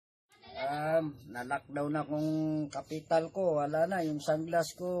Na-lockdown akong kapital ko. Wala na, yung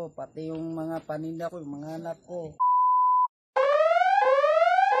sunglass ko, pati yung mga paninda ko, yung mga anak ko.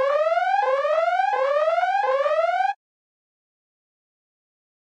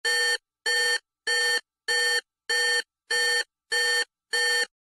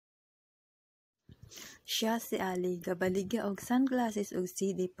 Siya si Ali, gabaligya og sunglasses ug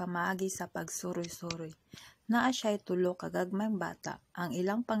CD pamaagi sa pagsuroy-suroy. Naa siya'y tulo kagagmayng bata. Ang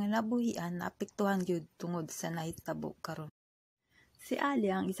ilang panginabuhian naapektuhan gyud tungod sa nahitabo karon. Si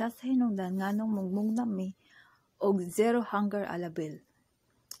Ali ang isa sa hinungdan nganong mugmungnami og zero hunger Alabel.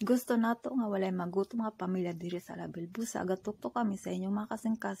 Gusto nato nga walay magutom nga pamilya diri sa Alabel. Busa agatukto kami sa inyong mga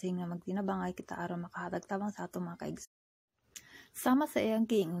kasing-kasing nga magtinabangay kita aron makahatag tabang sa ato mga kaigsoon. Sama sa iyang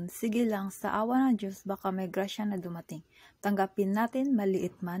kiingon, sige lang, sa awa ng Diyos baka may grasya na dumating. Tanggapin natin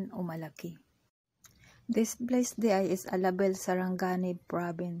maliit man o malaki. This place is Alabel, Sarangani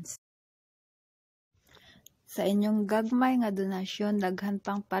Province. Sa inyong gagmay nga donasyon, daghan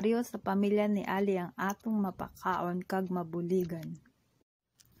pang pareho sa pamilya ni Ali ang atong mapakaon kag mabuligan.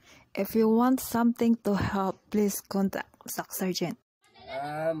 If you want something to help, please contact Sergeant.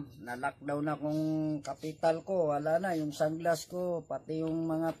 Na-lockdown akong kapital ko. Wala na, yung sunglass ko, pati yung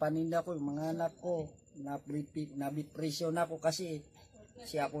mga paninda ko, yung mga anak ko. Nabipresyon ako kasi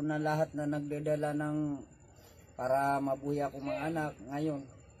ako na lahat na nagdadala ng para mabuhay ako mga anak. Ngayon,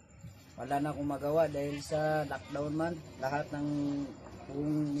 wala na akong magawa dahil sa lockdown man. Lahat ng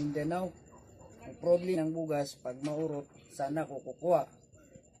buong Mindanao, ang problem ng bugas, pag maurot, sana ko kukuha.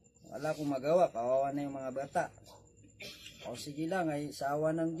 Wala akong magawa, kawawa na yung mga bata. O sige lang, ay sa awa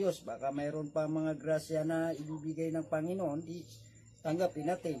ng Diyos, baka mayroon pa mga grasya na ibibigay ng Panginoon, di tanggapin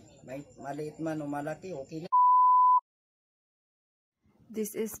natin. Maliit man o malaki, okay na.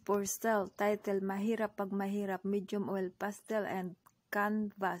 This is for sale, title Mahirap Pag Mahirap, medium oil pastel and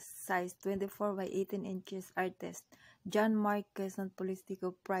canvas, size 24 by 18 inches, artist John Marquez on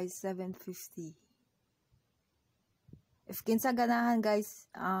Politico, price $750. If kinsa ganahan guys,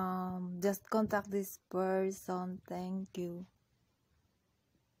 just contact this person. Thank you.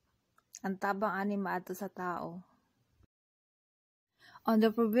 Ang tabang ani maato sa tao. On the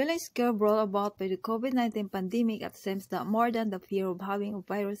prevailing scare brought about by the COVID-19 pandemic, it seems that more than the fear of having a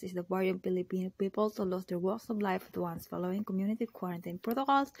virus is the burden Filipino people to lose their walks of life at once following community quarantine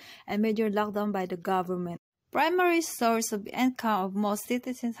protocols and major lockdown by the government. Primary source of income of most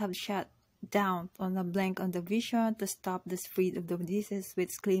citizens have shut down on a blank on the vision to stop the spread of the disease,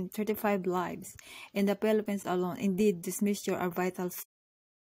 which claimed 35 lives in the Philippines alone. Indeed, these measures are vital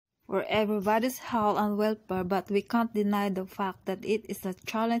for everybody's health and welfare, but we can't deny the fact that it is a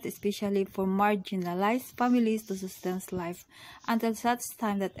challenge, especially for marginalized families, to sustain life until such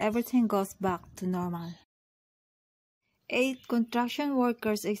time that everything goes back to normal. 8 construction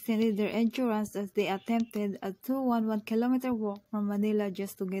workers extended their endurance as they attempted a 211-kilometer walk from Manila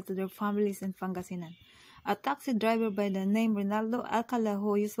just to get to their families in Pangasinan. A taxi driver by the name Ronaldo Alcala,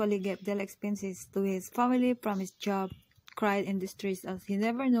 who usually gave daily expenses to his family from his job, cried in distress as he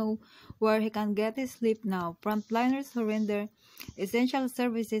never knew where he can get his sleep now. Frontliners who render essential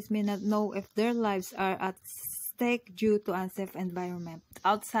services may not know if their lives are at stake due to unsafe environment.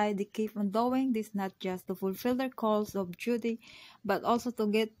 Outside, they keep on doing this not just to fulfill their calls of duty, but also to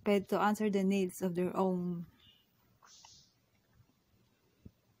get paid to answer the needs of their own.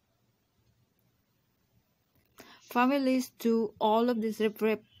 Families to all of these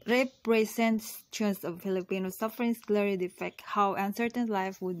representations of Filipino sufferings clearly depict how uncertain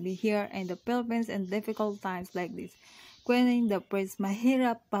life would be here in the Philippines in difficult times like this, coining the phrase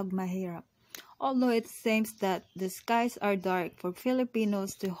mahirap pag mahirap. Although it seems that the skies are dark for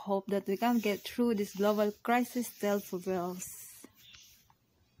Filipinos, to hope that we can get through this global crisis still prevails.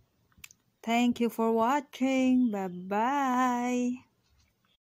 Thank you for watching. Bye-bye.